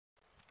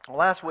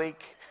Last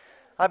week,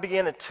 I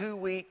began a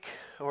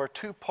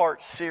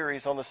two-part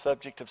series on the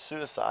subject of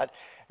suicide.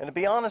 And to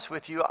be honest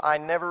with you, I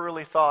never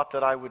really thought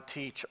that I would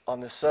teach on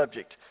this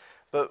subject.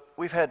 But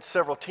we've had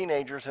several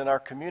teenagers in our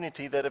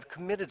community that have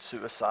committed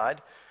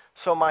suicide.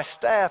 So my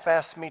staff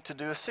asked me to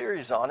do a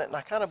series on it, and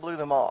I kind of blew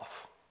them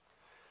off.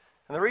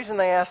 And the reason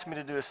they asked me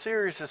to do a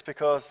series is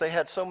because they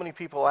had so many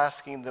people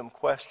asking them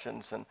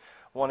questions and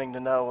wanting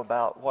to know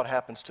about what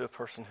happens to a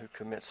person who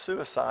commits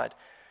suicide.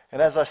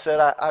 And as I said,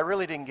 I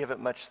really didn't give it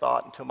much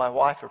thought until my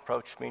wife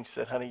approached me and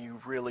said, "Honey,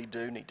 you really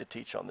do need to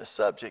teach on this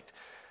subject."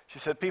 She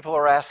said, "People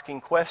are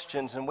asking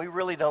questions and we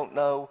really don't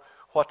know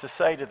what to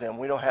say to them.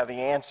 We don't have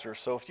the answers.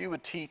 So if you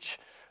would teach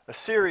a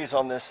series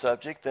on this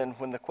subject, then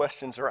when the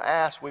questions are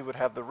asked, we would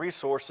have the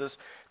resources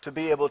to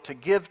be able to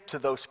give to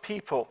those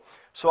people."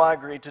 So I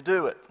agreed to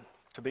do it.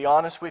 To be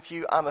honest with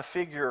you, I'm a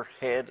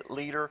figurehead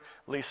leader.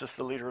 Lisa's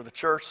the leader of the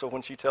church, so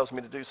when she tells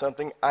me to do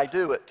something, I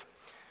do it.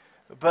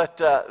 But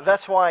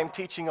that's why I'm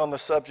teaching on the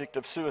subject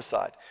of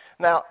suicide.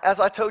 Now,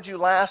 as I told you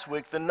last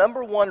week, the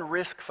number one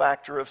risk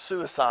factor of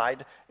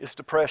suicide is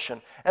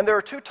depression. And there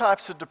are two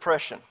types of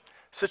depression: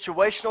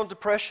 situational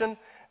depression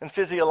and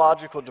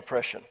physiological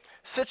depression.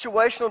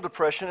 Situational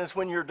depression is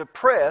when you're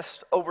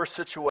depressed over a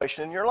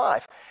situation in your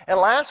life. And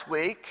last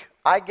week,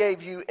 I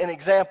gave you an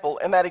example,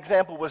 and that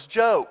example was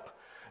Job.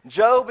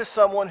 Job is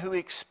someone who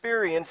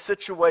experienced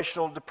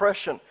situational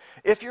depression.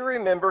 If you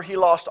remember, he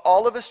lost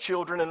all of his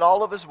children and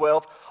all of his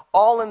wealth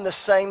all in the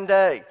same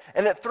day.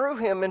 And it threw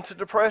him into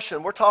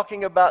depression. We're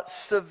talking about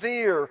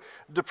severe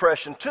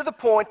depression, to the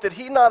point that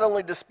he not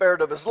only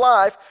despaired of his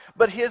life,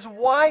 but his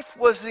wife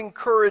was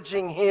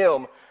encouraging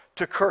him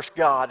to curse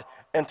God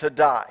and to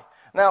die.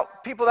 Now,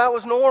 people, that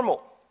was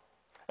normal.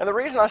 And the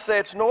reason I say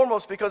it's normal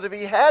is because if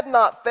he had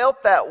not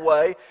felt that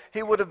way,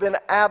 he would have been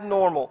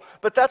abnormal.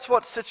 But that's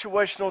what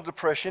situational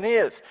depression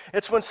is.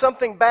 It's when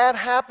something bad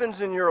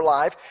happens in your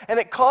life and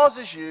it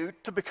causes you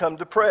to become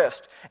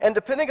depressed. And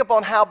depending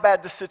upon how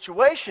bad the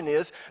situation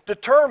is,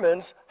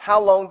 determines how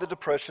long the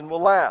depression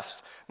will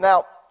last.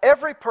 Now,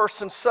 every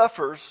person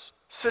suffers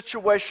from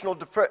situational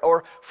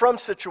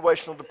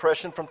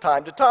depression from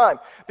time to time,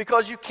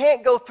 because you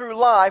can't go through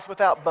life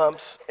without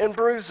bumps and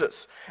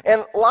bruises.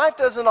 And life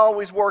doesn't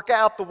always work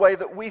out the way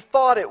that we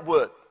thought it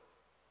would.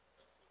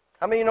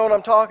 I mean, you know what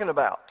I'm talking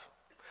about.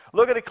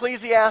 Look at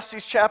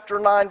Ecclesiastes chapter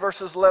 9,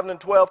 verses 11 and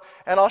 12,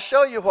 and I'll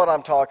show you what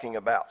I'm talking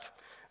about.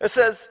 It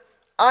says,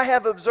 "I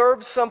have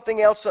observed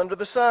something else under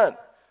the sun.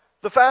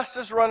 The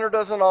fastest runner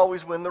doesn't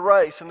always win the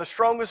race, and the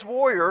strongest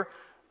warrior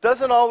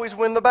doesn't always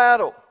win the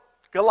battle."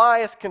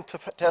 Goliath can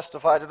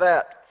testify to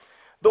that.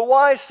 "The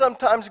wise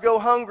sometimes go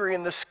hungry,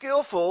 and the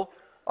skillful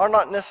are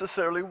not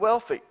necessarily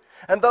wealthy.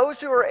 And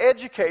those who are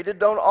educated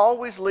don't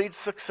always lead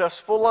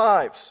successful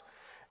lives.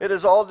 It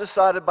is all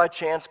decided by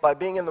chance, by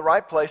being in the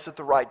right place at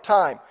the right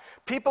time.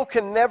 People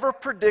can never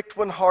predict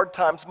when hard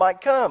times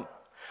might come.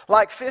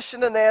 Like fish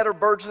in a net or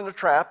birds in a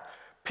trap,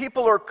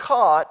 people are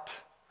caught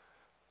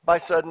by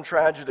sudden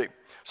tragedy."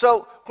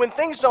 So when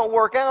things don't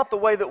work out the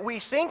way that we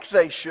think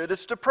they should,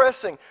 it's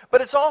depressing.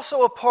 But it's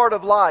also a part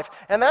of life.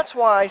 And that's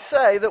why I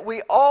say that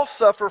we all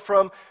suffer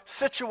from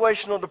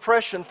situational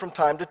depression from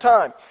time to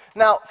time.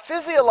 Now,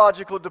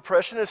 physiological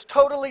depression is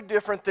totally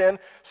different than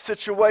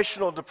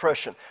situational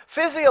depression.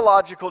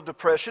 Physiological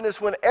depression is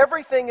when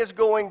everything is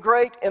going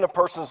great in a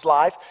person's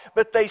life,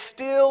 but they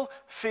still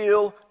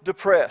feel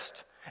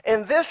depressed.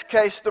 In this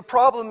case, the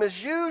problem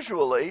is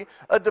usually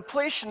a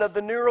depletion of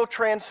the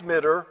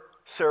neurotransmitter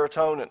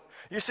serotonin.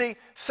 You see,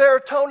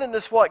 serotonin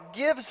is what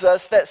gives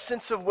us that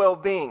sense of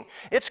well-being.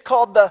 It's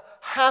called the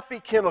happy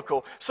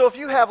chemical. So if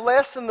you have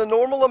less than the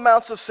normal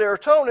amounts of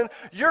serotonin,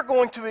 you're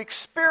going to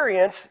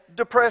experience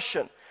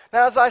depression.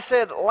 Now, as I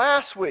said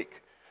last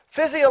week,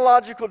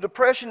 physiological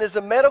depression is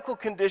a medical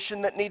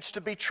condition that needs to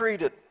be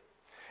treated.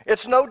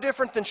 It's no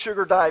different than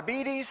sugar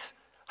diabetes,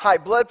 high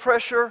blood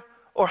pressure,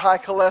 or high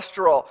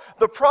cholesterol.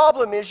 The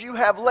problem is you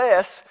have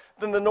less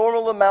than the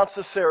normal amounts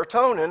of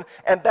serotonin,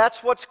 and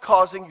that's what's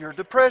causing your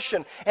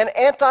depression. And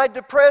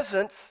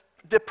antidepressants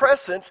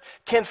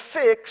can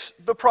fix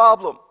the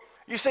problem.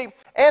 You see,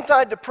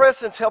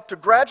 antidepressants help to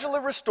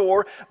gradually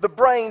restore the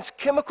brain's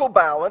chemical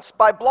balance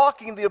by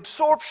blocking the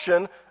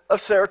absorption of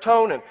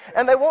serotonin.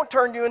 And they won't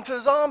turn you into a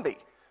zombie.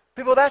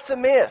 People, that's a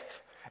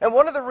myth. And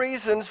one of the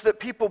reasons that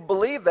people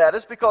believe that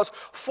is because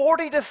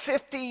 40 to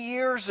 50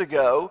 years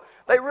ago,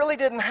 they really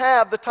didn't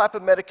have the type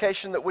of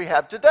medication that we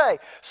have today.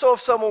 So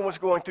if someone was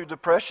going through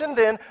depression,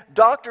 then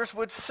doctors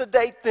would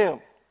sedate them.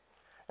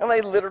 And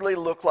they literally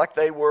looked like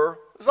they were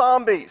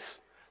zombies.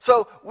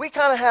 So we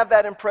kind of have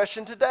that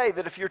impression today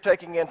that if you're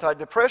taking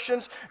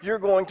antidepressants, you're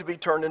going to be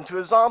turned into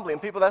a zombie.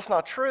 And people, that's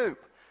not true.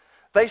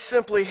 They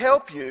simply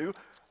help you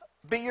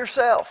be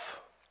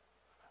yourself.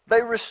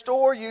 They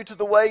restore you to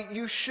the way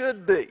you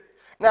should be.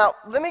 Now,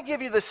 let me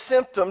give you the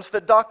symptoms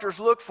that doctors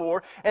look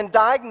for in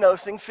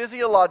diagnosing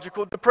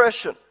physiological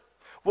depression.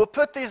 We'll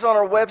put these on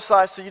our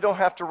website so you don't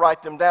have to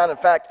write them down. In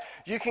fact,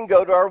 you can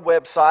go to our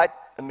website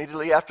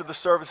immediately after the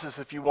services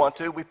if you want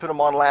to. We put them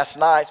on last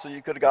night, so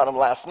you could have got them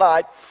last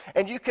night.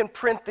 And you can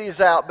print these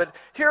out. But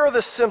here are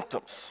the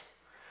symptoms.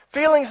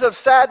 Feelings of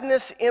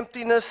sadness,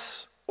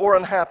 emptiness, or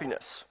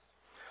unhappiness.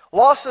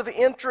 Loss of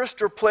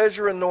interest or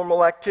pleasure in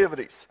normal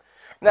activities.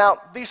 Now,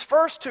 these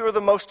first two are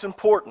the most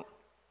important.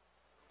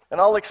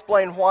 And I'll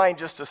explain why in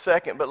just a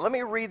second. But let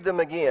me read them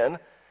again.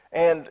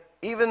 And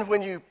even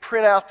when you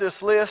print out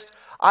this list,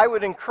 I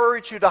would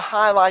encourage you to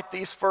highlight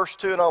these first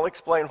two, and I'll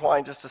explain why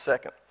in just a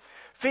second.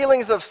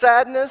 Feelings of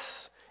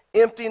sadness,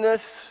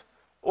 emptiness,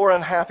 or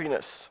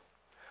unhappiness.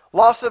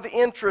 Loss of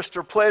interest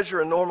or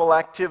pleasure in normal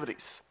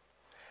activities.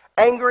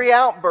 Angry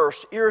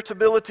outbursts,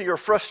 irritability, or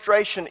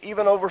frustration,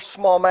 even over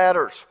small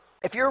matters.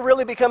 If you're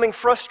really becoming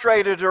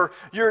frustrated or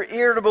you're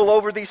irritable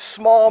over these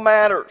small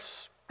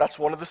matters, that's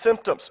one of the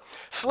symptoms.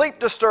 Sleep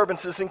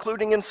disturbances,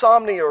 including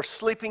insomnia or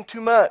sleeping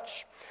too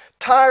much.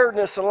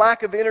 Tiredness and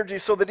lack of energy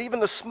so that even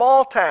the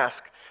small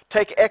tasks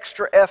take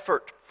extra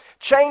effort.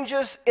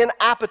 Changes in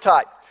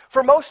appetite.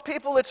 For most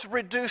people, it's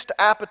reduced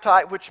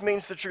appetite, which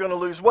means that you're going to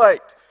lose weight.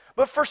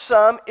 But for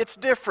some, it's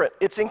different.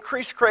 It's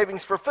increased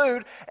cravings for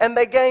food, and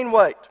they gain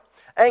weight.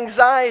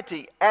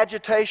 Anxiety,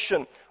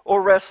 agitation,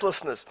 or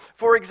restlessness.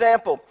 For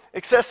example,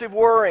 excessive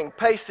worrying,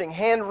 pacing,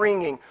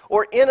 hand-wringing,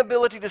 or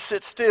inability to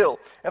sit still.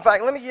 In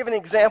fact, let me give an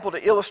example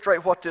to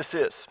illustrate what this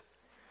is.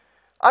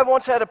 I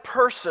once had a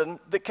person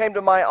that came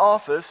to my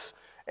office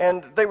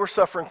and they were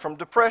suffering from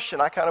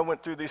depression. I kind of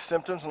went through these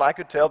symptoms and I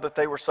could tell that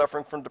they were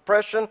suffering from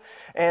depression,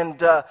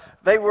 and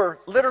they were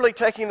literally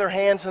taking their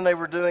hands and they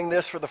were doing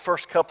this for the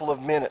first couple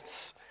of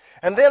minutes.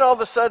 And then all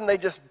of a sudden they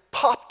just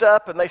popped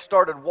up and they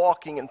started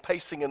walking and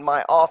pacing in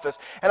my office.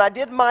 And I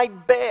did my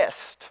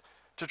best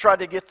to try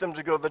to get them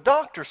to go to the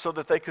doctor so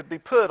that they could be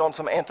put on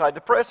some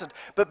antidepressant.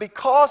 But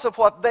because of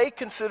what they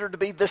considered to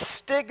be the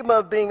stigma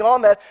of being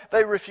on that,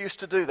 they refused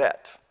to do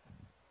that.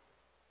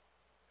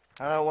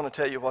 I want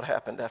to tell you what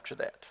happened after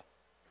that.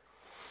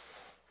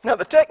 Now,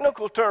 the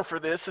technical term for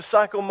this is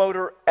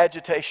psychomotor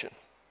agitation.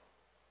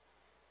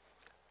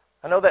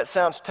 I know that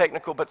sounds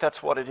technical, but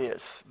that's what it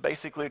is.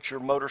 Basically, it's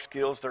your motor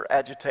skills. They're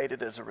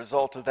agitated as a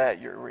result of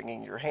that. You're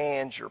wringing your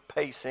hands, you're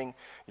pacing,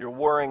 you're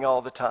worrying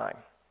all the time.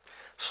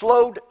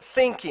 Slowed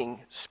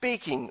thinking,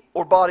 speaking,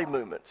 or body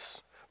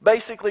movements.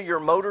 Basically,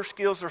 your motor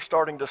skills are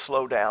starting to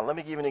slow down. Let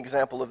me give you an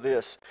example of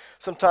this.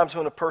 Sometimes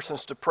when a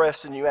person's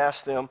depressed and you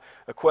ask them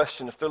a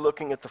question, if they're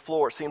looking at the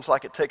floor, it seems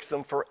like it takes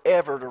them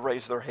forever to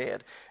raise their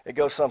head. It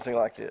goes something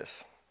like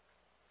this.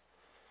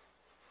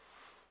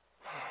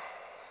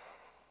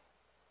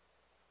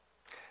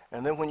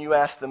 And then when you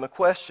ask them a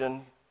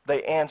question,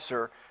 they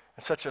answer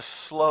in such a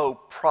slow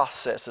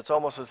process. It's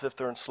almost as if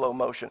they're in slow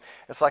motion.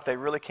 It's like they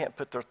really can't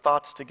put their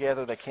thoughts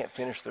together. They can't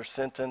finish their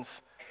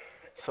sentence.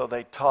 So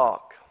they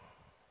talk.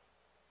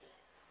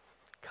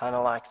 Kind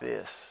of like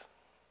this,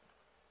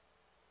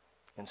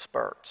 in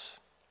spurts.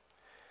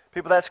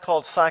 People, that's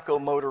called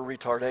psychomotor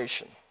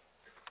retardation.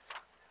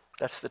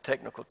 That's the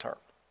technical term.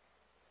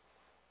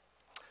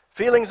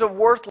 Feelings of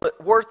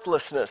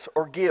worthlessness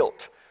or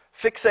guilt,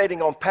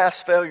 fixating on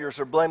past failures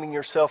or blaming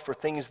yourself for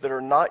things that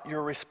are not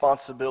your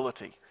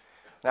responsibility.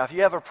 Now, if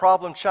you have a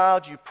problem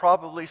child, you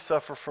probably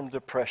suffer from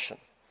depression.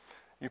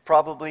 You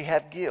probably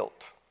have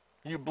guilt.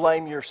 You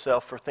blame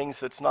yourself for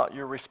things that's not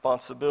your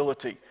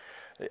responsibility.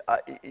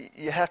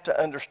 You have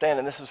to understand,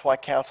 and this is why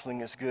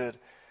counseling is good,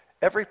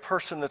 every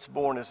person that's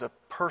born is a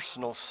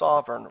personal,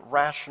 sovereign,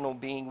 rational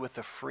being with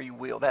a free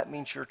will. That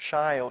means your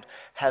child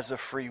has a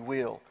free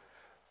will.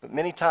 But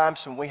many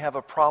times when we have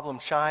a problem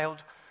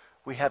child,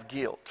 we have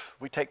guilt.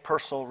 We take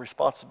personal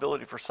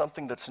responsibility for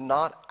something that's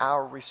not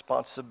our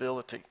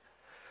responsibility.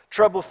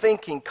 Trouble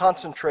thinking,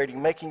 concentrating,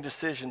 making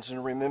decisions,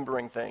 and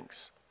remembering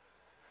things.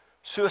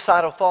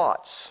 Suicidal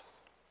thoughts.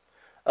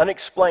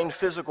 Unexplained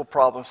physical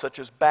problems such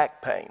as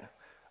back pain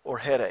or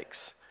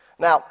headaches.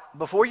 Now,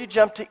 before you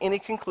jump to any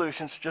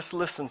conclusions, just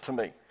listen to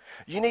me.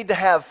 You need to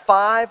have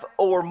 5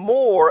 or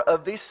more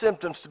of these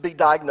symptoms to be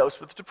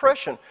diagnosed with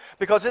depression,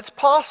 because it's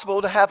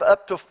possible to have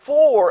up to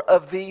 4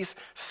 of these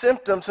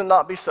symptoms and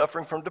not be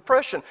suffering from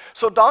depression.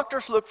 So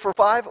doctors look for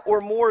 5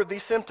 or more of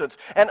these symptoms.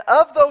 And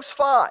of those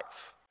 5,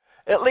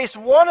 at least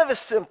one of the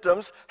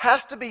symptoms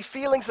has to be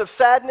feelings of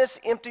sadness,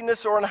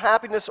 emptiness, or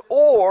unhappiness,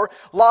 or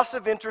loss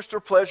of interest or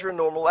pleasure in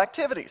normal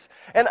activities.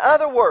 In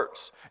other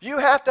words, you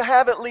have to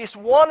have at least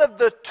one of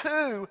the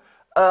 2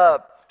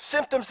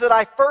 symptoms that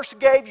I first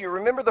gave you.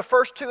 Remember the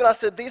first 2, and I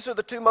said these are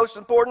the 2 most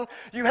important?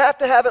 You have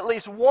to have at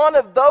least one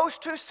of those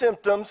 2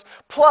 symptoms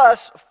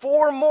plus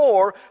 4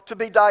 more to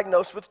be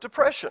diagnosed with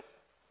depression.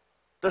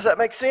 Does that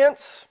make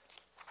sense?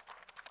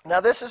 Now,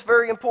 this is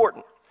very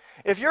important.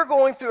 If you're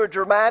going through a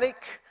dramatic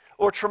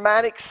or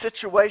traumatic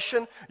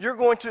situation, you're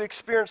going to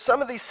experience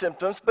some of these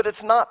symptoms, but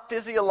it's not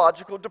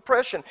physiological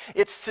depression.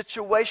 It's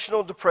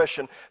situational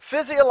depression.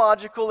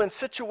 Physiological and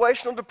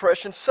situational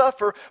depression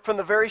suffer from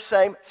the very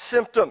same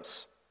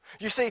symptoms.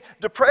 You see,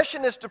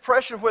 depression is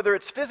depression whether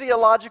it's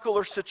physiological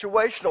or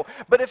situational.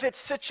 But if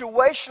it's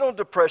situational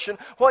depression,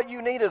 what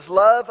you need is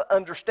love,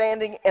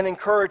 understanding, and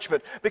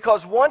encouragement.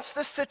 Because once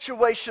the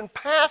situation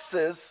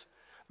passes,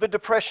 the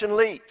depression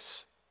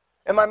leaves.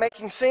 Am I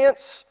making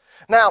sense?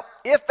 Now,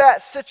 if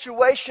that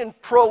situation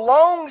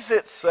prolongs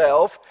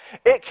itself,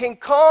 it can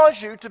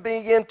cause you to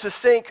begin to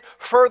sink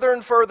further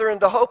and further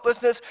into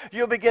hopelessness.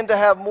 You'll begin to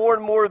have more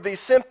and more of these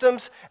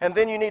symptoms, and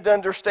then you need to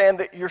understand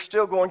that you're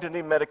still going to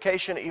need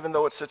medication, even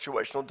though it's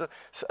situational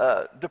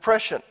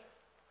depression.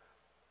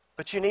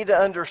 But you need to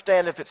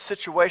understand if it's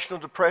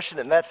situational depression,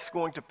 and that's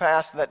going to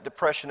pass, and that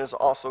depression is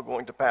also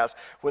going to pass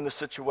when the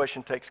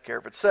situation takes care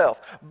of itself.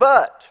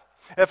 But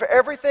if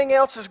everything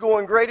else is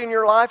going great in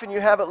your life and you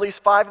have at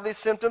least 5 of these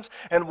symptoms,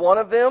 and one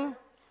of them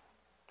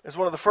is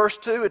one of the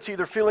first 2, it's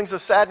either feelings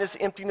of sadness,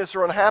 emptiness,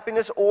 or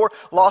unhappiness, or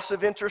loss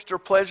of interest or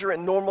pleasure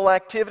in normal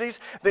activities,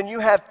 then you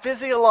have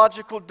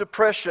physiological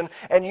depression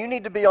and you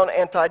need to be on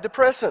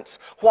antidepressants.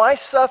 Why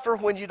suffer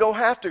when you don't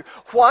have to?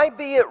 Why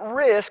be at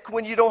risk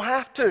when you don't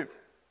have to?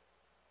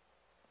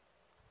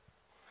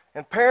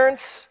 And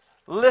parents,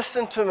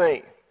 listen to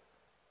me.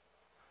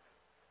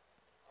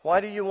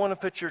 Why do you want to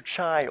put your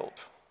child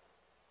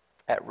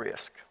at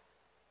risk?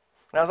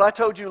 Now, as I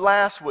told you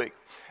last week,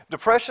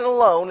 depression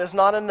alone is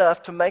not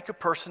enough to make a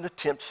person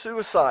attempt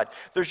suicide.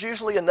 There's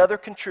usually another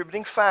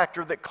contributing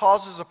factor that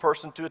causes a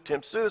person to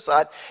attempt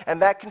suicide, and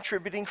that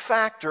contributing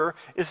factor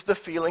is the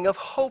feeling of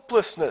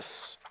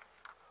hopelessness.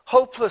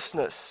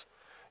 Hopelessness.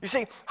 You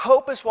see,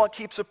 hope is what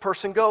keeps a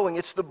person going.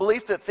 It's the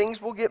belief that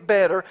things will get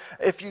better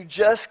if you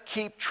just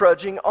keep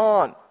trudging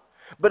on.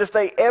 But if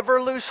they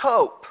ever lose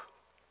hope,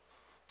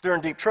 they're in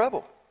deep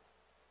trouble,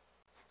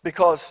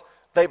 because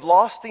they've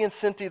lost the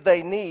incentive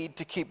they need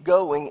to keep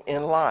going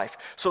in life.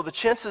 So the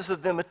chances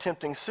of them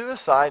attempting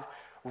suicide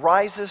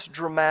rises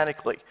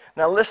dramatically.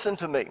 Now listen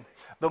to me.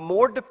 The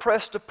more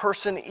depressed a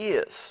person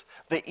is,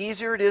 the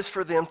easier it is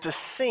for them to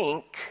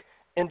sink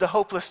into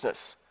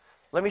hopelessness.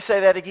 Let me say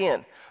that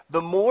again. The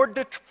more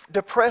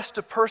depressed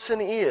a person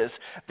is,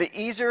 the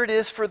easier it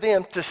is for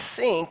them to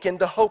sink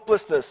into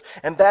hopelessness.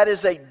 And that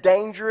is a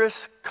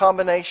dangerous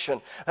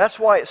combination. That's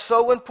why it's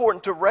so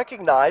important to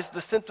recognize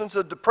the symptoms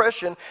of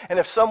depression, and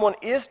if someone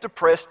is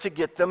depressed, to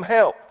get them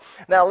help.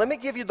 Now, let me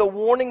give you the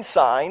warning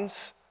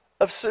signs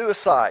of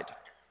suicide.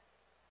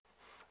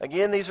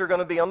 Again, these are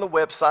going to be on the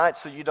website,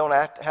 so you don't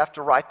have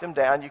to write them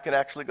down. You can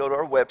actually go to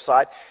our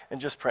website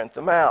and just print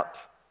them out.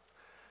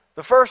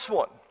 The first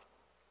one,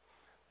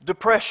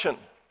 depression.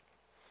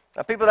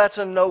 Now, people, that's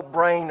a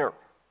no-brainer.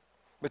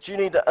 But you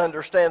need to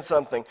understand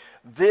something.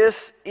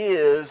 This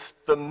is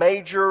the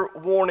major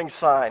warning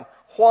sign.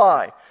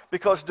 Why?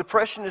 Because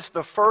depression is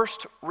the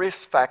first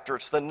risk factor.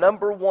 It's the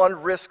number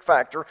 1 risk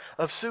factor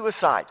of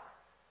suicide.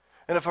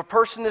 And if a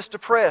person is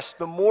depressed,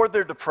 the more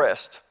they're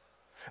depressed,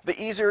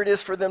 the easier it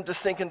is for them to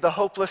sink into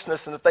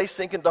hopelessness. And if they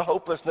sink into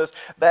hopelessness,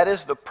 that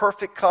is the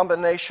perfect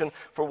combination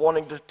for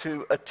wanting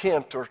to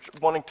attempt or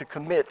wanting to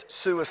commit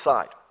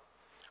suicide.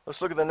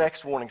 Let's look at the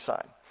next warning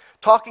sign.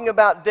 Talking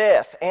about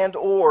death and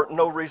or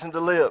no reason to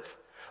live.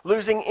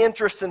 Losing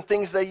interest in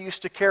things they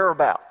used to care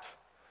about.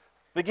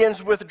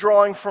 Begins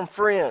withdrawing from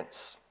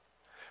friends.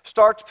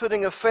 Starts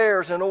putting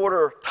affairs in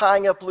order,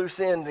 tying up loose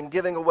ends and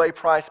giving away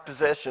prized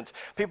possessions.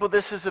 People,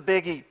 this is a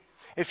biggie.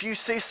 If you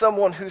see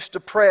someone who's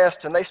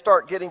depressed and they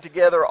start getting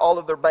together all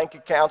of their bank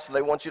accounts and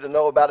they want you to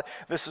know about it,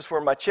 this is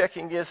where my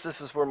checking is, this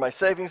is where my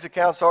savings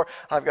accounts are,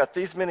 I've got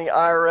these many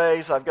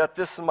IRAs, I've got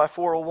this in my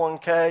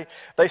 401k.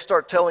 They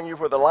start telling you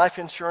where the life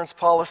insurance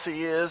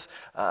policy is.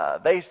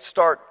 They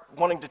start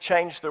wanting to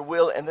change their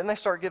will, and then they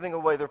start giving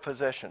away their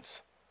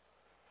possessions.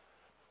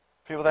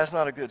 People, that's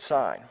not a good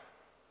sign.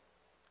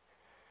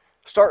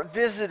 Start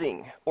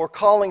visiting or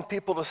calling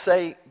people to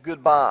say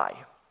goodbye.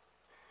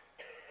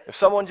 If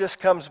someone just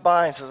comes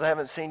by and says, I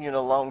haven't seen you in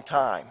a long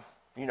time,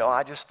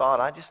 I just thought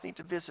I just need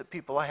to visit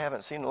people I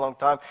haven't seen in a long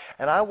time,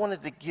 and I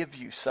wanted to give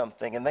you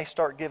something, and they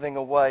start giving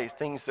away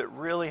things that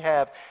really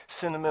have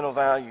sentimental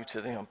value to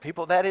them.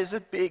 People, that is a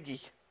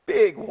biggie,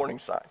 big warning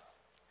sign.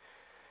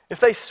 If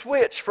they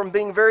switch from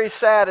being very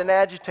sad and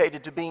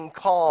agitated to being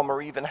calm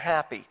or even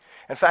happy.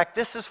 In fact,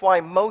 this is why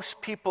most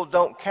people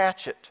don't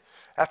catch it.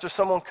 After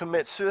someone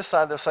commits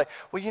suicide, they'll say,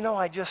 well,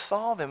 I just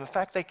saw them. In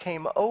fact, they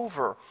came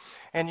over.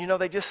 And,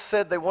 they just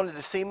said they wanted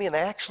to see me, and they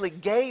actually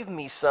gave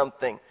me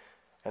something.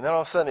 And then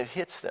all of a sudden it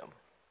hits them.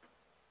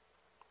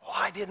 Well,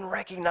 I didn't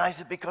recognize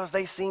it because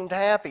they seemed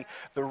happy.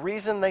 The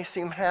reason they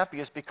seem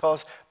happy is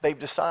because they've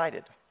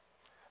decided,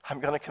 I'm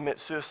going to commit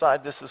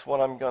suicide. This is what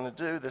I'm going to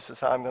do. This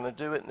is how I'm going to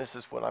do it. And this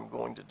is what I'm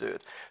going to do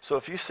it. So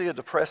if you see a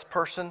depressed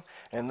person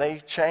and they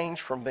change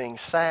from being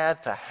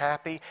sad to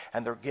happy,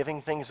 and they're giving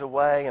things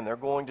away, and they're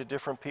going to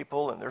different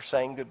people, and they're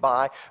saying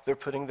goodbye, they're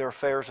putting their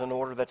affairs in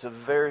order, that's a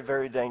very,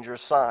 very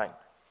dangerous sign.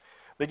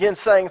 Begin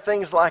saying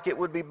things like, it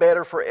would be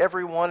better for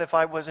everyone if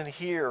I wasn't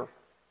here,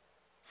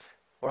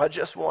 or I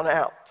just want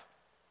out.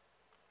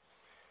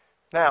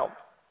 Now,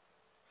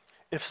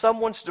 if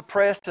someone's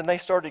depressed and they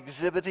start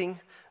exhibiting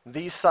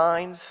these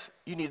signs,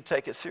 you need to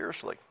take it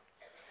seriously.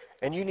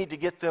 And you need to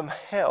get them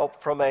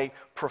help from a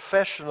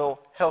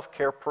professional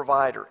healthcare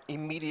provider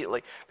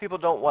immediately. People,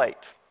 don't wait.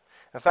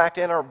 In fact,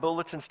 in our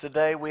bulletins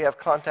today, we have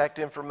contact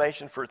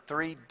information for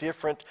 3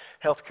 different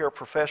healthcare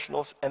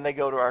professionals, and they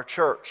go to our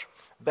church.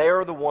 They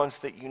are the ones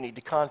that you need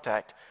to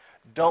contact.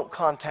 don't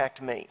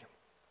contact me.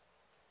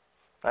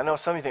 I know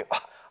some of you think,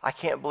 oh, I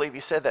can't believe he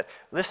said that.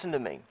 Listen to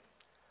me.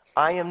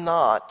 I am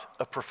not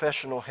a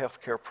professional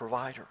healthcare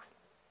provider.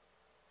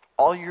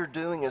 All you're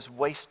doing is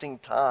wasting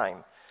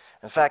time.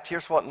 In fact,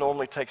 here's what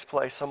normally takes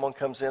place. Someone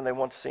comes in, they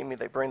want to see me,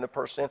 they bring the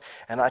person in,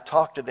 and I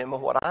talk to them.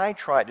 And what I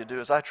try to do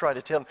is I try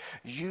to tell them,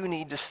 you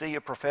need to see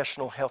a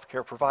professional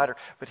healthcare provider.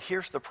 But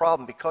here's the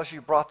problem. Because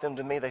you brought them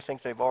to me, they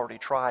think they've already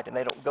tried, and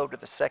they don't go to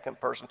the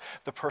second person,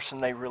 the person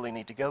they really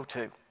need to go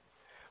to.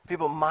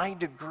 People, my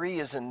degree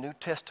is in New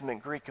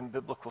Testament Greek and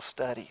Biblical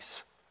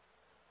Studies.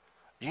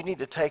 You need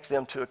to take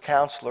them to a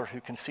counselor who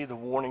can see the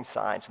warning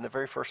signs, and the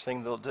very first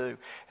thing they'll do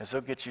is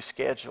they'll get you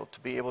scheduled to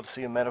be able to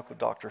see a medical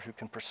doctor who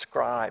can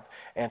prescribe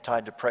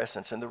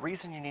antidepressants. And the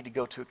reason you need to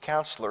go to a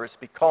counselor is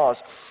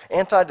because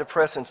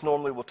antidepressants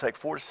normally will take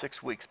 4 to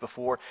 6 weeks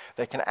before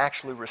they can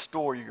actually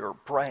restore your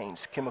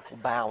brain's chemical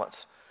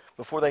balance,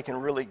 before they can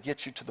really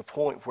get you to the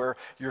point where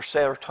your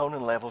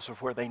serotonin levels are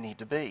where they need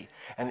to be.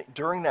 And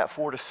during that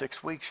 4 to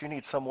 6 weeks, you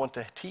need someone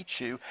to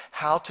teach you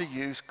how to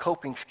use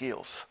coping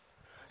skills.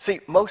 See,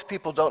 most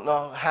people don't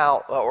know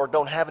how or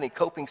don't have any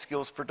coping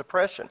skills for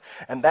depression.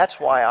 And that's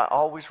why I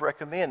always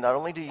recommend, not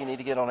only do you need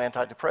to get on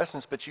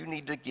antidepressants, but you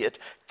need to get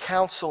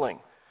counseling.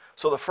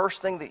 So the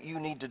first thing that you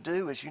need to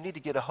do is you need to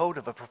get a hold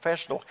of a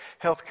professional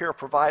healthcare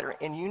provider,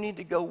 and you need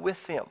to go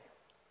with them.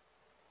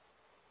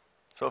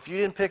 So if you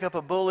didn't pick up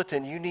a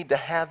bulletin, you need to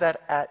have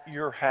that at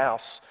your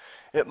house.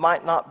 It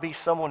might not be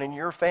someone in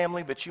your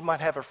family, but you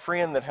might have a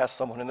friend that has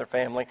someone in their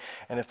family.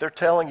 And if they're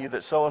telling you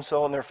that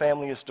so-and-so in their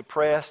family is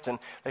depressed, and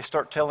they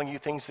start telling you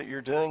things that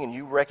you're doing, and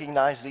you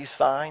recognize these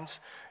signs,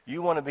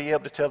 you want to be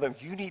able to tell them,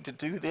 you need to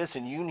do this,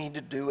 and you need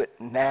to do it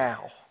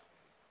now.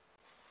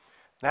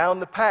 Now, in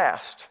the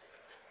past,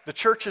 the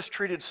church has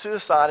treated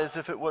suicide as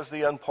if it was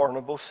the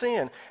unpardonable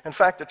sin. In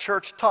fact, the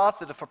church taught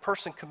that if a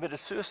person committed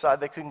suicide,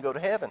 they couldn't go to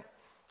heaven.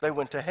 They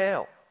went to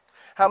hell.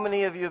 How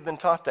many of you have been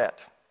taught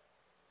that?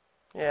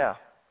 Yeah,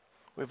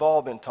 we've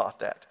all been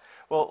taught that.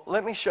 Well,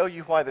 let me show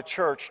you why the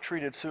church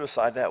treated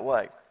suicide that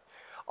way.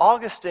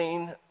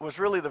 Augustine was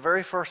really the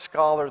very first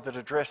scholar that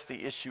addressed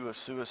the issue of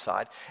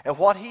suicide. And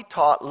what he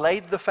taught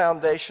laid the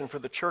foundation for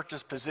the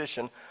church's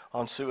position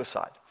on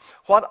suicide.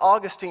 What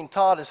Augustine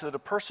taught is that a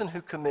person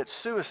who commits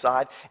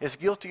suicide is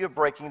guilty of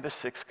breaking the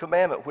 6th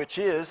commandment, which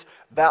is,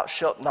 thou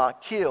shalt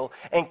not kill.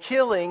 And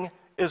killing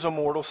is a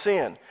mortal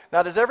sin.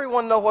 Now, does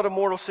everyone know what a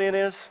mortal sin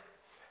is?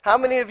 How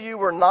many of you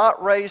were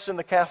not raised in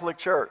the Catholic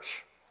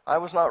Church? I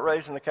was not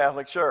raised in the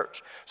Catholic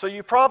Church. So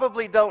you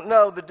probably don't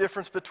know the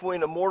difference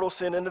between a mortal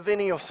sin and a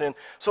venial sin.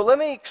 So let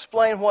me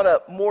explain what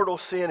a mortal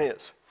sin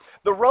is.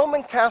 The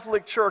Roman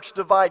Catholic Church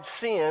divides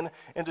sin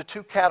into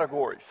 2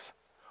 categories: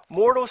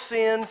 mortal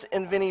sins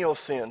and venial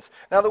sins.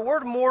 Now, the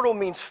word mortal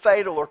means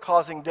fatal or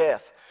causing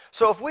death.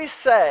 So if we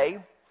say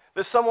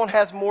that someone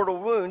has mortal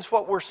wounds,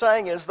 what we're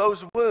saying is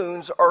those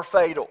wounds are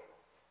fatal.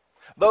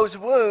 Those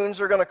wounds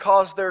are going to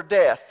cause their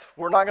death.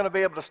 We're not going to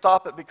be able to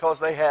stop it because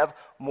they have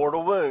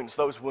mortal wounds.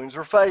 Those wounds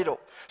are fatal.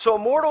 So a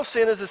mortal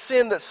sin is a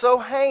sin that's so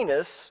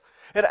heinous,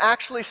 it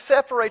actually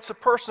separates a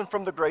person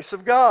from the grace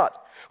of God,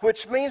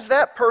 which means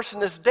that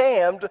person is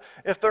damned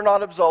if they're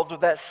not absolved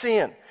of that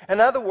sin. In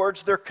other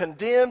words, they're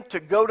condemned to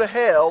go to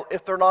hell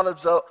if they're not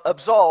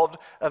absolved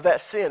of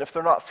that sin, if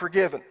they're not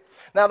forgiven.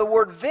 Now, the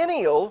word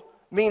venial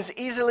means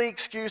easily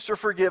excused or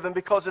forgiven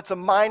because it's a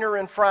minor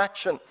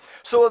infraction.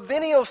 So a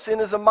venial sin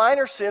is a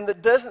minor sin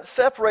that doesn't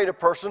separate a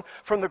person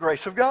from the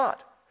grace of God,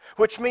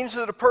 which means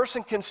that a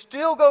person can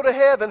still go to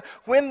heaven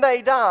when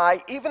they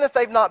die, even if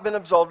they've not been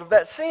absolved of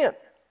that sin.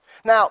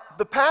 Now,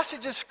 the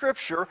passage of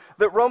Scripture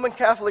that Roman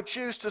Catholics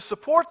use to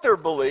support their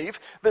belief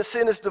that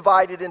sin is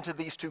divided into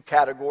these 2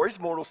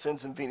 categories, mortal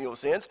sins and venial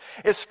sins,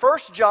 is 1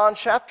 John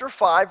chapter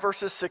 5,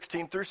 verses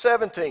 16 through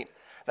 17.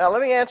 Now,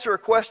 let me answer a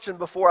question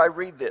before I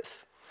read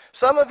this.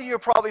 Some of you are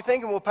probably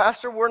thinking, well,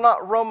 Pastor, we're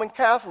not Roman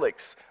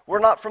Catholics. We're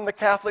not from the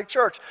Catholic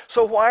Church.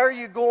 So why are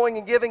you going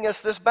and giving us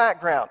this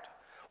background?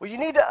 Well, you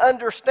need to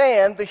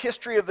understand the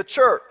history of the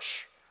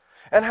church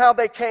and how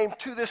they came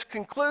to this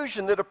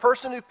conclusion that a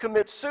person who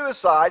commits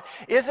suicide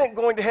isn't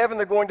going to heaven,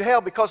 they're going to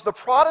hell, because the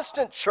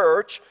Protestant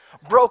church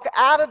broke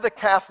out of the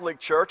Catholic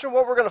Church, and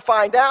what we're going to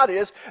find out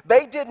is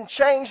they didn't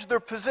change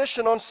their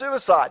position on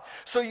suicide.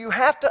 So you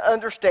have to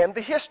understand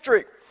the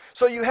history.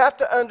 So you have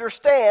to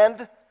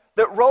understand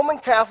that Roman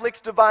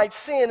Catholics divide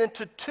sin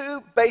into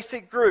 2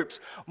 basic groups: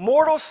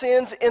 mortal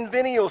sins and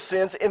venial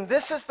sins, and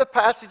this is the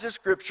passage of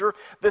Scripture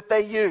that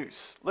they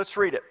use. Let's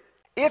read it.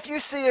 If you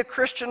see a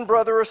Christian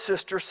brother or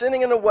sister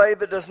sinning in a way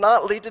that does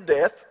not lead to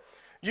death,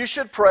 you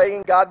should pray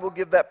and God will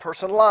give that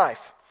person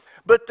life.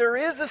 But there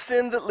is a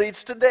sin that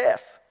leads to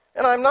death.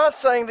 And I'm not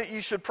saying that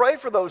you should pray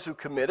for those who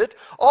commit it.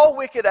 All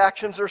wicked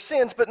actions are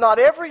sins, but not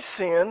every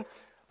sin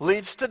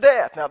leads to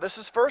death. Now, this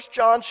is 1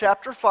 John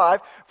chapter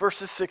 5,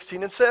 verses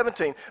 16 and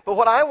 17. But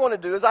what I want to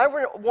do is I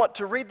want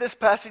to read this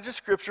passage of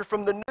Scripture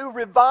from the New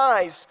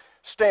Revised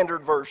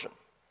Standard Version.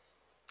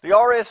 The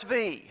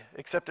RSV,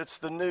 except it's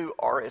the new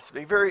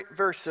RSV, very,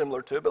 very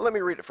similar to it, but let me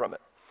read it from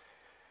it.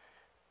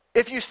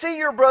 If you see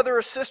your brother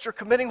or sister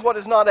committing what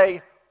is not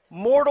a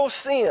mortal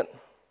sin?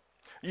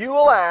 You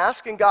will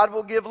ask, and God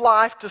will give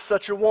life to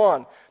such a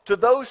one, to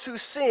those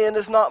whose sin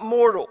is not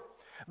mortal.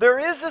 There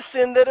is a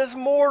sin that is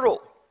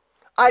mortal.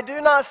 I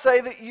do not say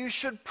that you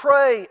should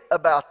pray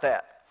about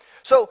that.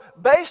 So,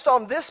 based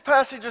on this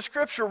passage of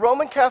Scripture,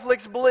 Roman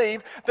Catholics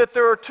believe that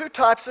there are two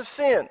types of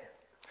sin.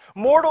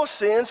 Mortal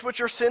sins,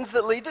 which are sins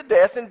that lead to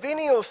death, and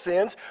venial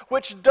sins,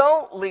 which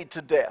don't lead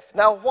to death.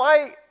 Now,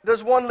 why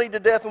does one lead to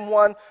death and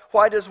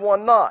why does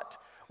one not?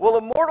 Well,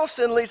 a mortal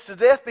sin leads to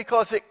death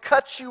because it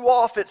cuts you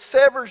off, it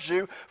severs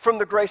you from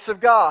the grace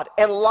of God,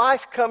 and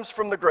life comes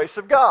from the grace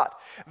of God.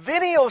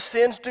 Venial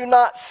sins do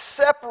not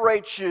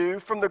separate you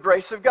from the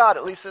grace of God.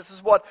 At least this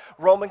is what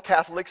Roman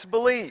Catholics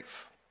believe.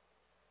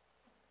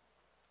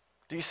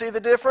 Do you see the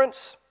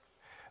difference?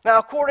 Now,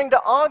 according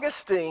to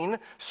Augustine,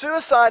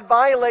 suicide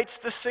violates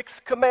the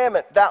sixth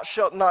commandment, thou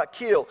shalt not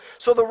kill.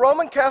 So the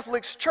Roman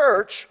Catholic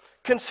Church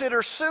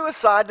considers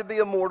suicide to be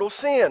a mortal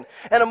sin.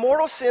 And a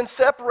mortal sin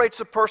separates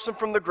a person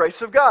from the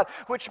grace of God,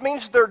 which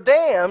means they're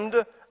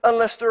damned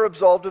unless they're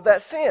absolved of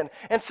that sin.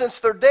 And since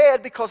they're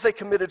dead because they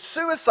committed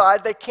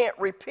suicide, they can't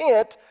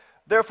repent,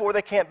 therefore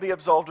they can't be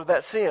absolved of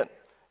that sin.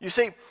 You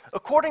see,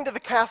 according to the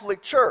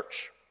Catholic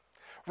Church,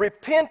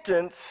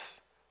 repentance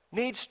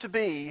needs to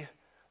be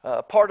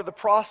part of the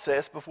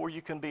process before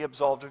you can be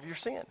absolved of your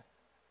sin.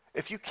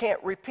 If you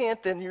can't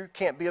repent, then you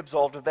can't be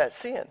absolved of that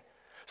sin.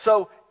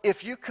 So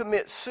if you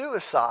commit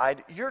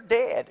suicide, you're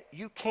dead.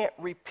 You can't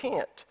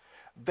repent.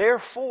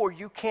 Therefore,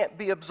 you can't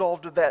be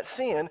absolved of that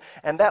sin,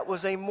 and that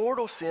was a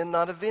mortal sin,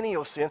 not a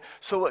venial sin.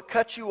 So it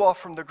cuts you off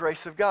from the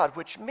grace of God,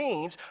 which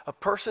means a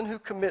person who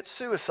commits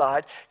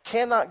suicide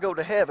cannot go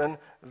to heaven,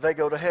 they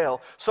go to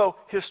hell. So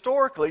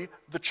historically,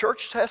 the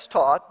church has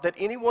taught that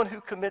anyone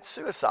who commits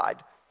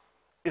suicide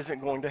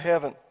isn't going to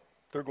heaven.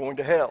 They're going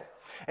to hell.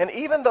 And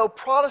even though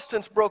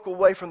Protestants broke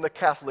away from the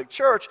Catholic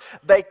Church,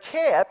 they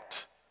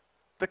kept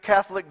the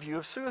Catholic view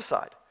of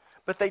suicide.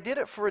 But they did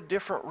it for a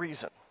different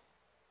reason.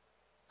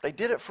 They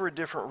did it for a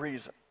different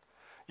reason.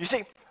 You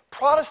see,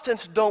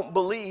 Protestants don't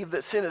believe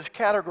that sin is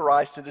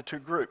categorized into two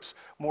groups,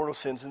 mortal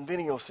sins and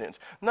venial sins.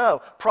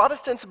 No,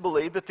 Protestants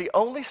believe that the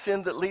only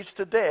sin that leads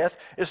to death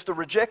is the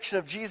rejection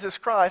of Jesus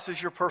Christ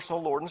as your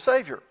personal Lord and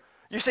Savior.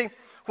 You see,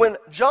 when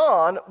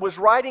John was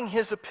writing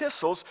his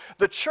epistles,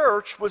 the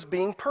church was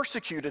being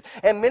persecuted,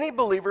 and many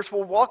believers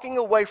were walking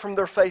away from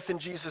their faith in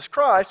Jesus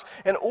Christ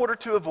in order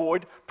to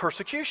avoid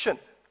persecution.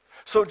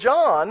 So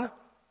John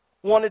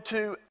wanted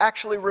to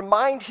actually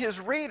remind his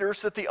readers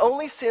that the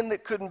only sin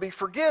that couldn't be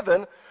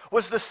forgiven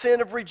was the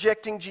sin of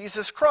rejecting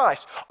Jesus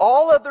Christ.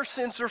 All other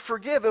sins are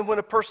forgiven when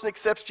a person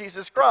accepts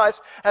Jesus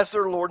Christ as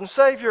their Lord and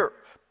Savior,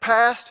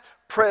 past,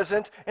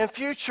 present, and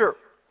future.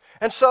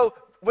 And so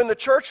when the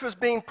church was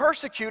being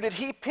persecuted,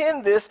 he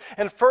penned this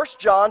in 1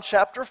 John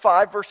chapter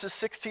 5, verses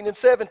 16 and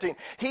 17.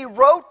 He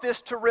wrote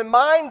this to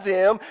remind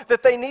them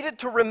that they needed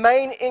to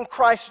remain in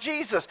Christ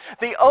Jesus.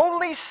 The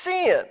only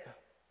sin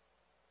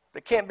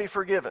that can't be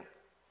forgiven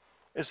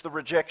is the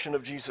rejection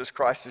of Jesus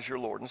Christ as your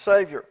Lord and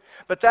Savior.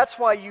 But that's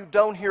why you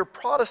don't hear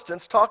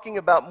Protestants talking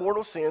about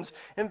mortal sins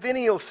and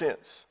venial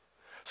sins.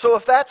 So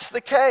if that's the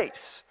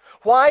case,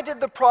 why did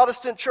the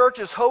Protestant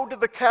churches hold to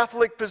the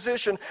Catholic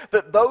position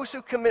that those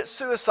who commit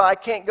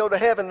suicide can't go to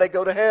heaven, they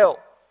go to hell?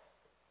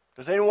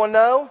 Does anyone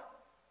know?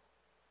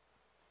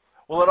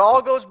 Well, it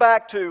all goes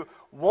back to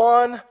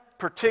one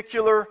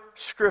particular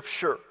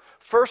scripture.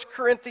 1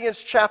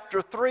 Corinthians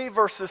chapter 3,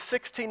 verses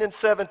 16 and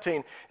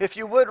 17. If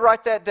you would,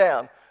 write that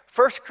down.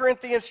 1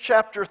 Corinthians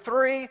chapter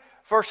 3,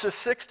 verses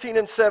 16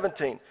 and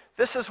 17.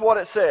 This is what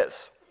it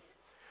says.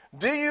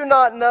 Do you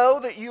not know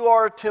that you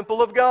are a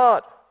temple of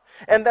God,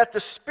 and that the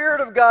Spirit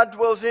of God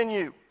dwells in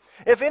you?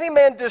 If any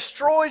man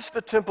destroys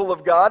the temple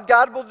of God,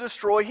 God will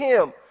destroy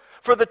him.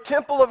 For the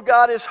temple of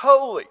God is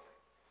holy,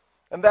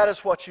 and that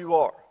is what you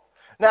are.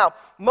 Now,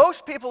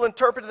 most people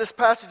interpret this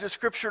passage of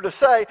Scripture to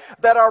say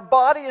that our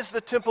body is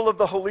the temple of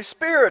the Holy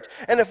Spirit.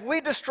 And if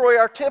we destroy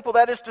our temple,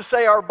 that is to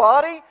say our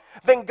body,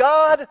 then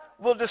God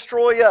will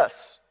destroy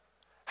us.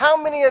 How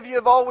many of you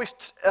have always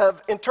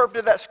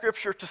interpreted that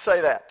Scripture to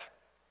say that?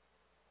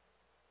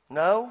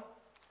 No?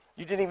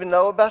 You didn't even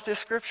know about this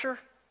Scripture?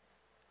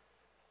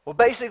 Well,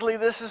 basically,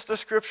 this is the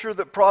Scripture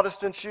that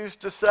Protestants used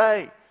to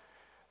say.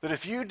 That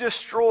if you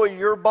destroy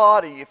your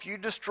body, if you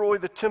destroy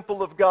the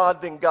temple of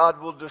God, then God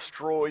will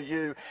destroy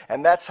you.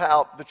 And that's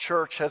how the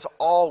church has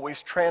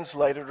always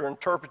translated or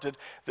interpreted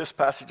this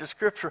passage of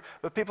Scripture.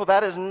 But people,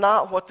 that is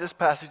not what this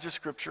passage of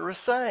Scripture is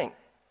saying.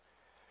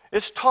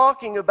 It's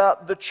talking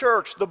about the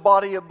church, the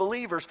body of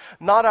believers,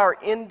 not our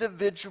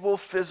individual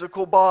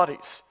physical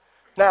bodies.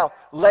 Now,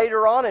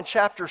 later on in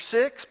chapter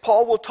 6,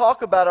 Paul will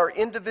talk about our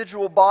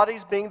individual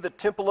bodies being the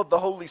temple of the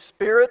Holy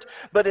Spirit.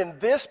 But in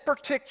this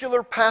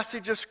particular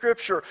passage of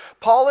Scripture,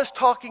 Paul is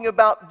talking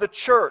about the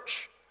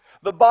church,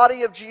 the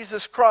body of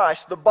Jesus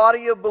Christ, the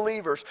body of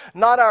believers,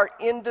 not our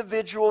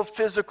individual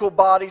physical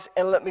bodies.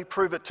 And let me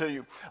prove it to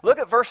you. Look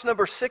at verse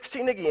number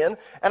 16 again,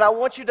 and I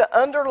want you to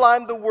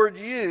underline the word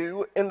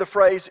you in the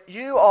phrase,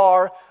 you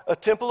are a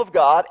temple of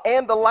God,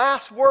 and the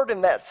last word in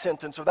that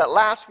sentence, or that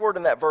last word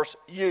in that verse,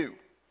 you.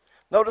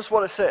 Notice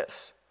what it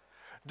says.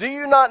 Do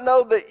you not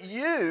know that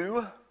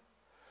you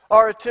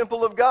are a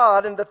temple of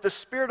God and that the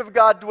Spirit of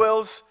God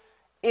dwells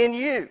in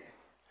you?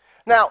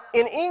 Now,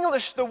 in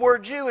English, the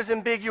word you is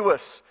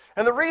ambiguous.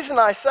 And the reason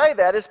I say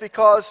that is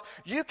because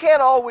you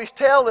can't always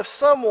tell if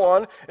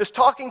someone is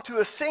talking to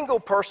a single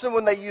person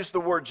when they use the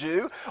word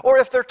you, or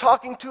if they're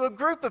talking to a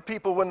group of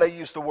people when they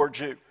use the word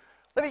you.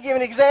 Let me give you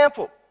an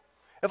example.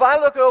 If I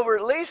look over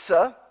at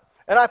Lisa,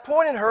 and I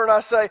point at her and I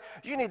say,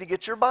 you need to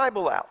get your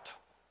Bible out.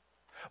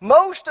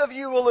 Most of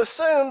you will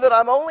assume that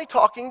I'm only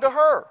talking to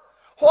her.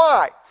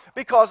 Why?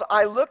 Because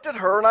I looked at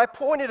her and I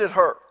pointed at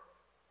her.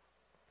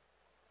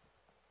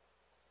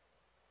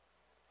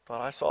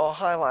 Thought I saw a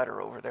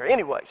highlighter over there.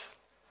 Anyways.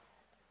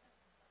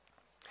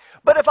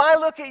 But if I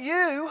look at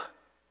you,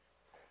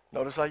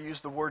 notice I use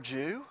the word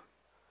you.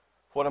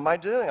 What am I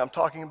doing? I'm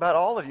talking about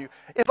all of you.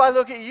 If I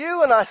look at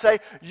you and I say,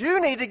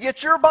 you need to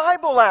get your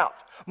Bible out,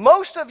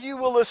 most of you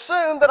will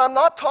assume that I'm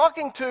not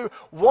talking to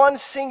one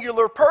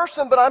singular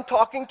person, but I'm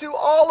talking to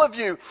all of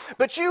you.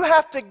 But you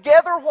have to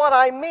gather what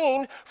I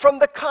mean from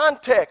the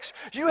context.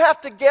 You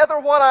have to gather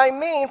what I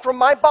mean from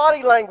my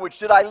body language.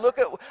 Did I look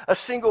at a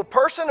single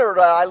person or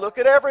did I look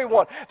at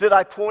everyone? Did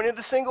I point at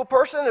a single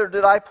person or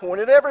did I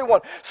point at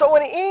everyone? So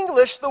in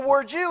English, the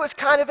word you is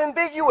kind of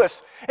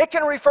ambiguous. It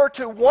can refer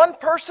to one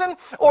person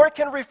or it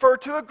can refer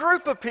to a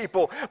group of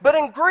people. But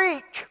in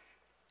Greek,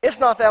 it's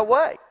not that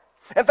way.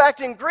 In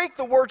fact, in Greek,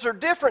 the words are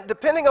different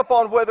depending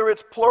upon whether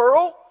it's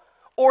plural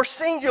or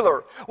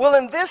singular. Well,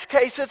 in this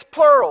case, it's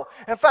plural.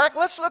 In fact,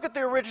 let's look at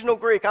the original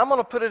Greek. I'm going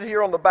to put it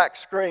here on the back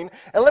screen,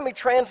 and let me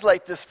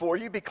translate this for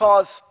you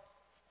because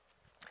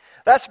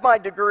that's my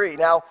degree.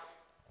 Now,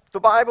 the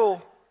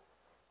Bible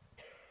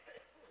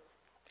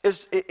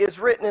is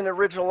written in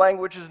original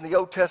languages. In the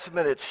Old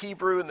Testament, it's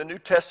Hebrew. In the New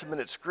Testament,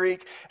 it's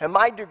Greek. And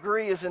my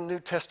degree is in New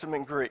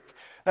Testament Greek.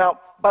 Now,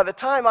 by the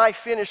time I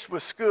finished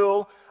with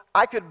school,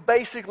 I could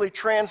basically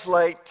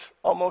translate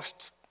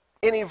almost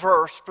any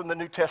verse from the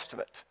New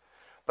Testament.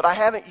 But I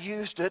haven't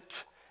used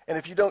it, and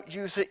if you don't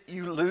use it,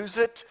 you lose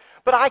it.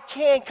 But I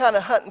can kind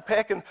of hunt and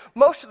peck, and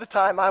most of the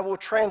time I will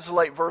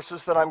translate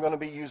verses that I'm going to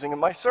be using in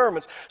my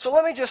sermons. So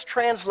let me just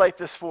translate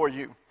this for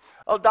you.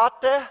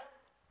 Odate,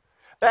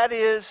 that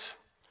is,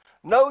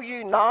 know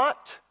you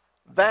not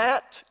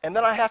that, and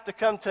then I have to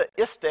come to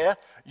iste,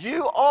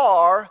 you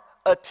are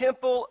a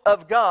temple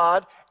of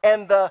God,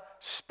 and the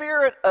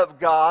Spirit of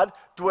God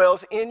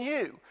dwells in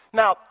you.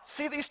 Now,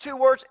 see these two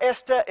words,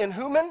 este and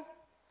human?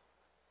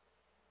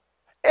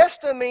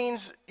 Este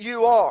means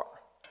you are.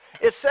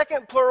 It's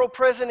second plural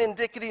present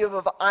indicative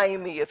of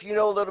eimi. If you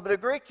know a little bit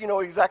of Greek, you know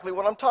exactly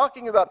what I'm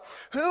talking about.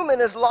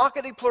 Human is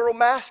locative plural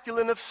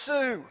masculine of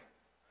su.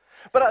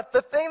 But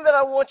the thing that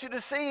I want you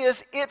to see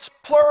is it's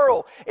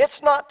plural.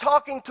 It's not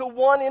talking to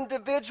one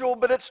individual,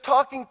 but it's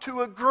talking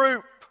to a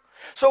group.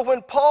 So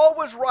when Paul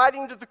was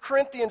writing to the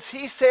Corinthians,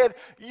 he said,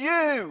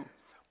 you,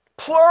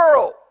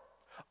 plural,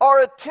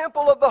 are a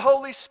temple of the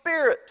Holy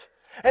Spirit.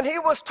 And he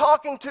was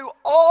talking to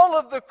all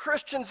of the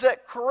Christians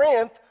at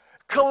Corinth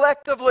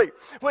collectively,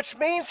 which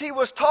means he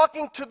was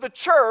talking to the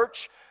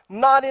church,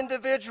 not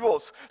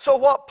individuals. So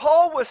what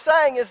Paul was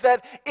saying is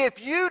that if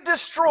you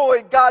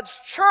destroy God's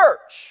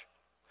church,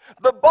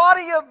 the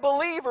body of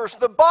believers,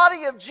 the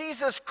body of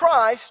Jesus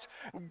Christ,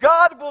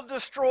 God will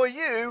destroy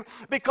you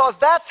because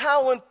that's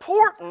how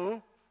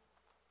important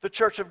the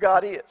church of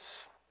God is.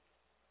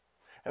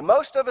 And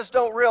most of us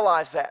don't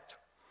realize that.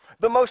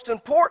 The most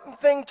important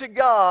thing to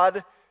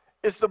God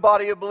is the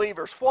body of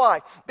believers.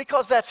 Why?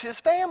 Because that's His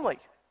family.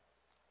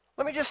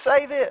 Let me just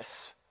say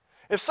this.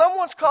 If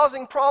someone's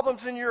causing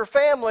problems in your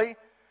family,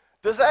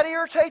 does that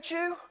irritate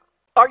you?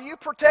 Are you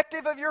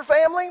protective of your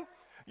family?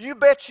 You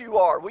bet you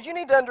are. Well, you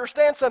need to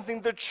understand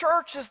something. The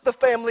church is the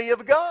family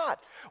of God.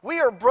 We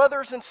are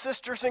brothers and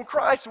sisters in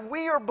Christ.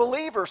 We are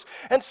believers.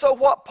 And so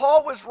what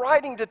Paul was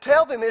writing to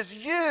tell them is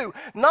you,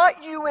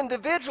 not you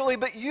individually,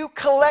 but you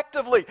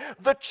collectively.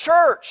 The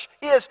church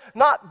is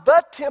not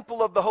the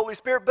temple of the Holy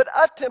Spirit, but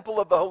a temple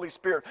of the Holy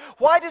Spirit.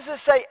 Why does it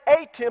say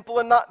a temple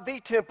and not the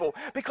temple?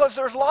 Because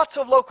there's lots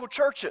of local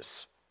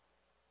churches.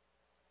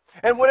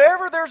 And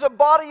whenever there's a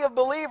body of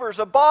believers,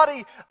 a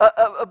body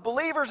of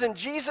believers in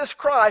Jesus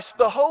Christ,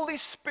 the Holy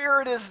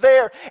Spirit is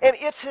there, and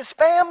it's His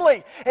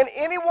family. And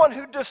anyone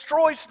who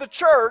destroys the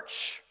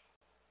church,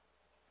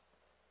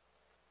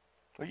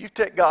 well, you've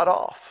ticked God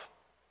off.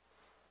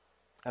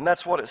 And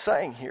that's what it's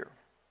saying here.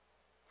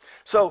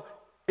 So,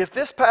 if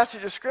this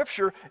passage of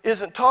Scripture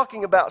isn't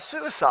talking about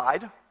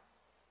suicide,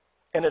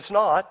 and it's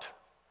not,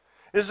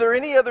 is there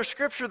any other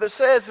Scripture that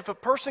says if a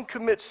person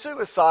commits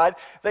suicide,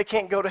 they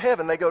can't go to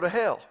heaven, they go to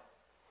hell?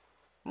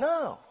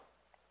 No.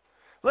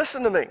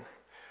 Listen to me.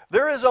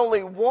 There is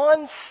only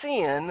one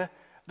sin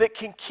that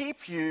can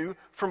keep you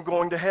from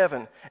going to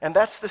heaven, and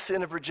that's the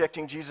sin of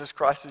rejecting Jesus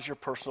Christ as your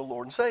personal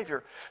Lord and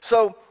Savior.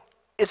 So,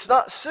 it's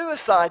not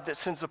suicide that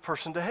sends a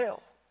person to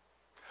hell.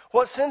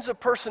 What sends a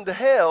person to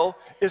hell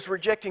is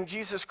rejecting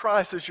Jesus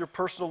Christ as your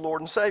personal Lord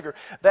and Savior.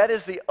 That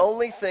is the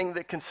only thing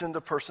that can send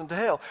a person to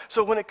hell.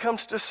 So when it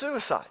comes to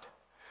suicide,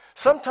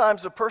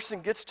 sometimes a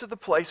person gets to the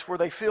place where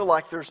they feel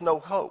like there's no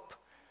hope.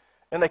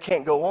 and they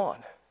can't go on,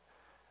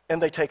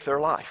 and they take their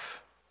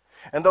life.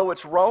 And though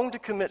it's wrong to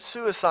commit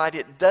suicide,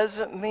 it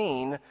doesn't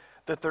mean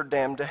that they're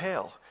damned to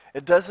hell.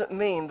 It doesn't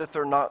mean that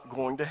they're not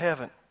going to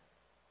heaven.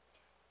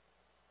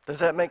 Does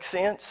that make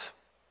sense?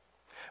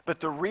 But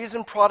the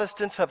reason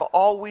Protestants have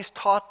always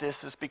taught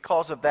this is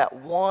because of that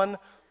one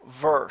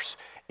verse.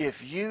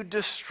 If you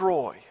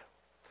destroy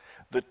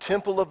the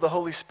temple of the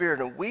Holy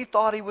Spirit, and we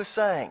thought he was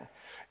saying,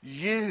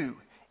 you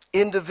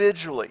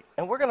individually,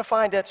 and we're going to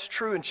find that's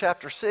true in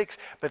chapter 6,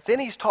 but then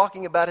he's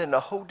talking about it in a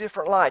whole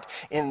different light.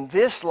 In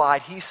this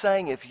light, he's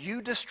saying if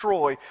you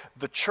destroy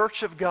the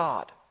church of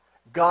God,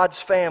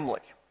 God's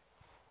family,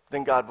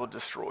 then God will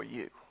destroy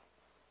you.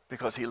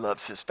 Because he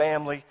loves his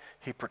family,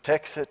 he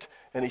protects it,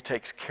 and he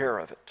takes care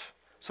of it.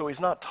 So he's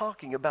not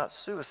talking about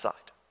suicide.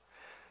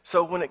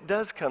 So when it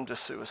does come to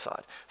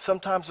suicide,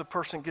 sometimes a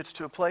person gets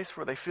to a place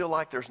where they feel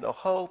like there's no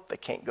hope, they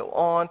can't go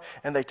on,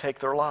 and they take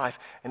their life.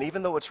 And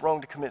even though it's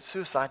wrong to commit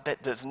suicide,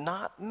 that does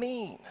not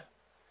mean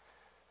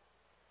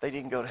they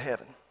didn't go to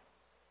heaven.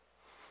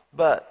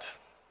 But,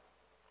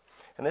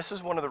 and this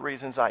is one of the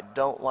reasons I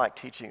don't like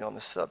teaching on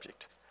this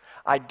subject,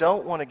 I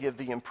don't want to give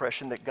the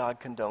impression that God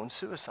condones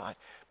suicide.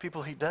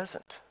 People, he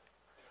doesn't.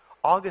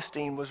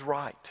 Augustine was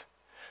right.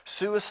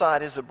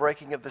 Suicide is a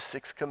breaking of the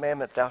sixth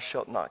commandment, thou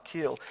shalt not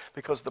kill,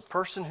 because the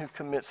person who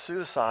commits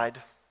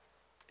suicide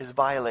is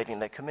violating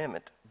that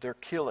commandment. They're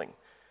killing.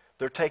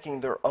 They're taking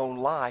their own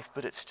life,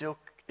 but it's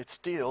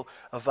still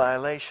a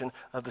violation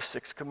of the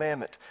sixth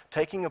commandment.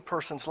 Taking a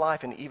person's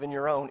life, and even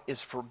your own,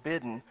 is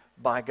forbidden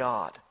by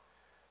God.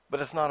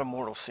 But it's not a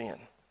mortal sin.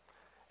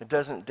 It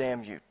doesn't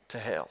damn you to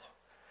hell.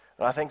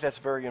 And I think that's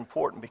very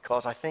important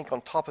because I think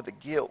on top of the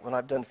guilt, when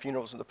I've done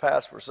funerals in the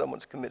past where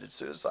someone's committed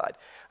suicide,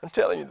 I'm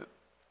telling you that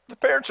the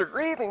parents are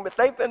grieving, but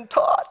they've been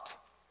taught.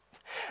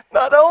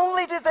 Not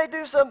only did they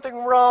do something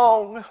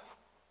wrong,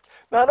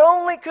 not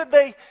only could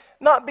they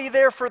not be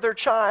there for their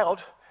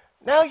child,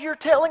 now you're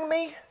telling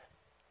me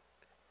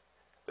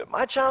that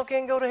my child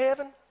can't go to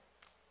heaven?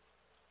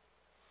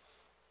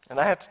 And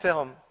I have to tell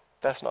them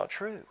that's not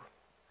true.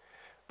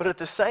 But at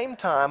the same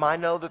time, I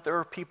know that there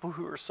are people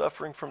who are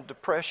suffering from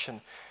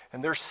depression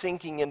and they're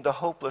sinking into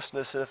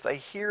hopelessness. And if they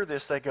hear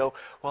this, they go,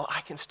 well,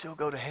 I can still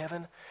go to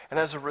heaven. And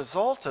as a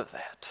result of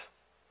that,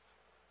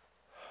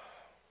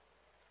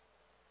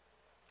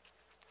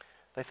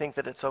 they think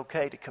that it's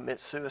okay to commit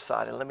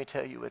suicide. And let me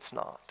tell you, it's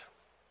not.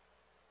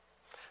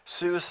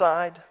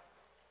 Suicide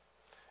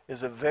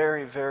is a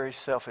very, very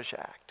selfish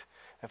act.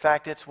 In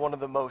fact, it's one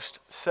of the most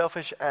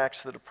selfish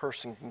acts that a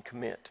person can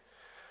commit.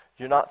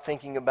 You're not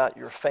thinking about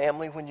your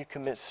family when you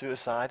commit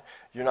suicide.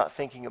 You're not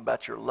thinking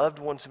about your loved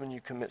ones when you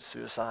commit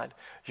suicide.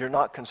 You're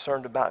not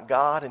concerned about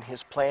God and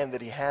his plan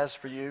that he has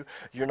for you.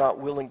 You're not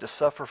willing to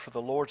suffer for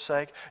the Lord's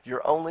sake.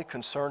 You're only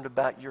concerned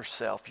about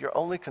yourself. You're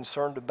only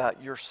concerned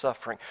about your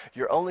suffering.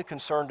 You're only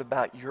concerned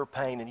about your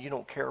pain, and you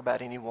don't care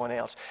about anyone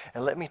else.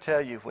 And let me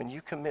tell you, when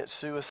you commit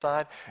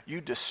suicide,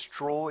 you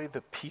destroy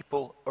the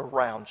people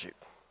around you.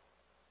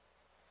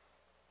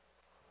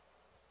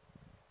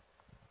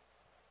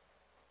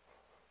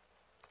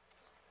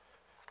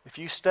 If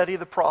you study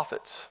the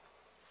prophets,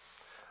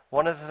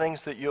 one of the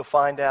things that you'll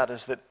find out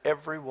is that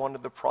every one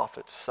of the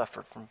prophets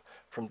suffered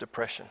from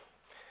depression.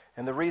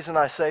 And the reason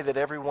I say that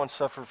everyone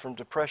suffered from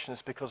depression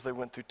is because they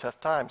went through tough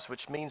times,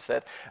 which means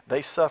that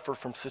they suffer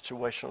from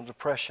situational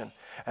depression.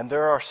 And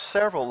there are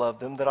several of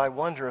them that I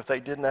wonder if they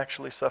didn't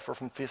actually suffer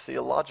from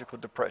physiological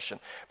depression,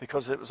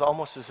 because it was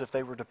almost as if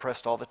they were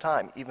depressed all the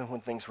time, even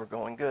when things were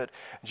going good.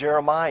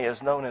 Jeremiah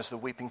is known as the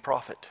weeping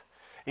prophet.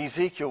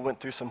 Ezekiel went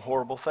through some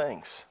horrible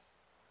things.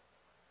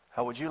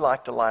 How would you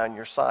like to lie on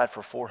your side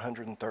for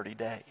 430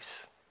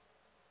 days?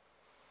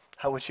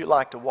 How would you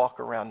like to walk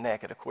around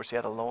naked? Of course, he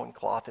had a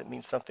loincloth. It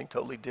means something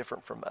totally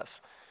different from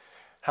us.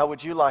 How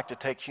would you like to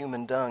take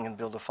human dung and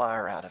build a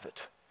fire out of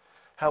it?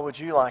 How would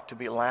you like to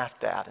be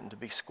laughed at and to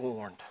be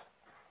scorned?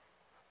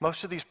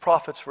 Most of these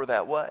prophets were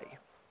that way.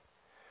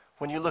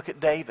 When you look at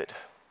David,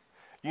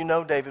 you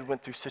know David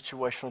went through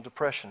situational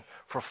depression.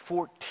 For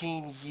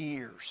 14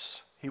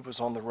 years, he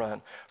was on the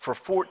run. For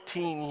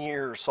 14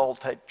 years, Saul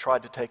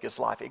tried to take his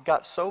life. It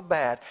got so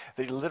bad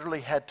that he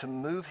literally had to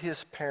move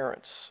his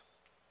parents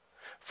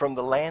from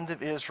the land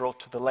of Israel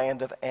to the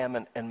land of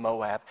Ammon and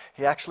Moab.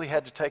 He actually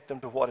had to take them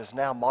to what is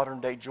now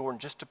modern-day Jordan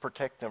just to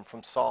protect them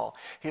from Saul.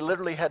 He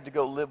literally had to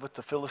go live with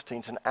the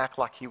Philistines and act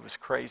like he was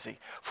crazy.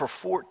 For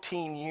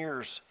 14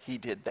 years, he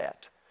did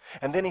that.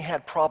 And then he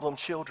had problem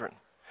children.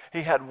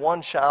 He had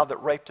one child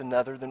that raped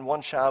another, then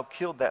one child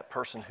killed that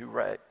person who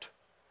raped.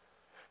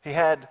 He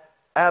had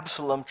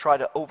Absalom try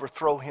to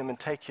overthrow him and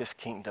take his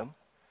kingdom.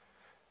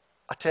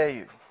 I tell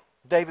you,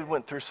 David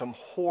went through some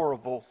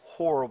horrible,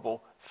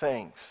 horrible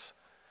things.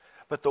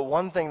 But the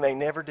one thing they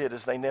never did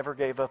is they never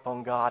gave up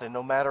on God. And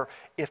no matter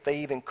if they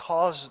even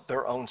caused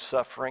their own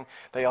suffering,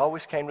 they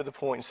always came to the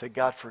point and said,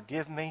 God,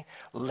 forgive me.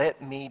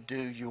 Let me do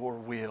your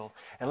will.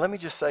 And let me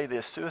just say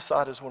this.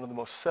 Suicide is one of the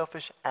most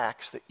selfish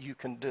acts that you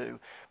can do,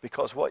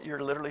 because what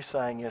you're literally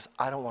saying is,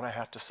 I don't want to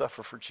have to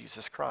suffer for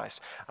Jesus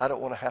Christ. I don't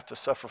want to have to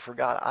suffer for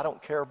God. I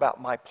don't care about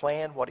my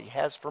plan, what he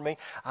has for me.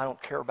 I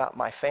don't care about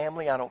my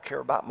family. I don't care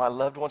about my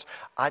loved ones.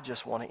 I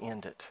just want to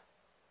end it.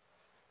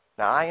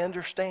 Now, I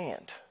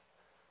understand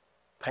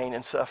pain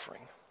and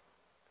suffering.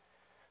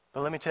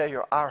 But let me tell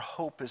you, our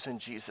hope is in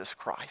Jesus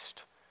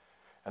Christ.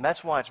 And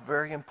that's why it's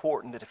very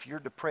important that if you're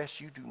depressed,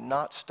 you do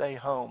not stay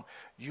home.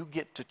 You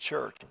get to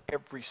church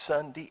every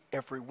Sunday,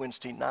 every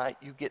Wednesday night.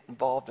 You get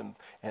involved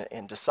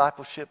in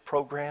discipleship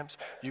programs.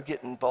 You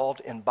get involved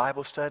in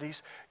Bible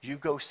studies. You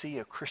go see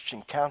a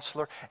Christian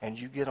counselor, and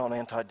you get on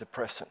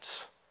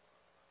antidepressants.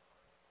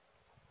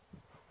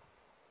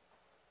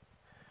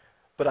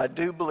 But I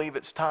do believe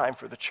it's time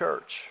for the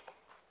church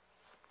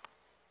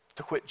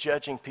to quit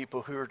judging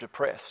people who are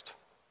depressed.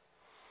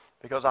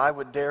 Because I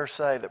would dare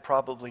say that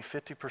probably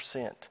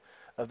 50%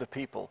 of the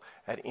people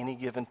at any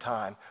given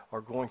time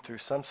are going through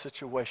some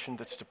situation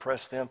that's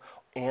depressed them,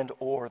 and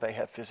or they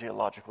have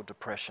physiological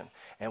depression.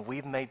 And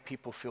we've made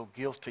people feel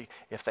guilty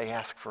if they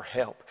ask for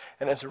help.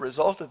 And as a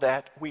result of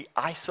that, we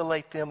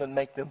isolate them and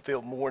make them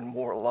feel more and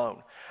more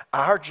alone.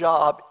 Our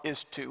job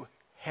is to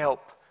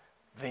help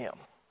them.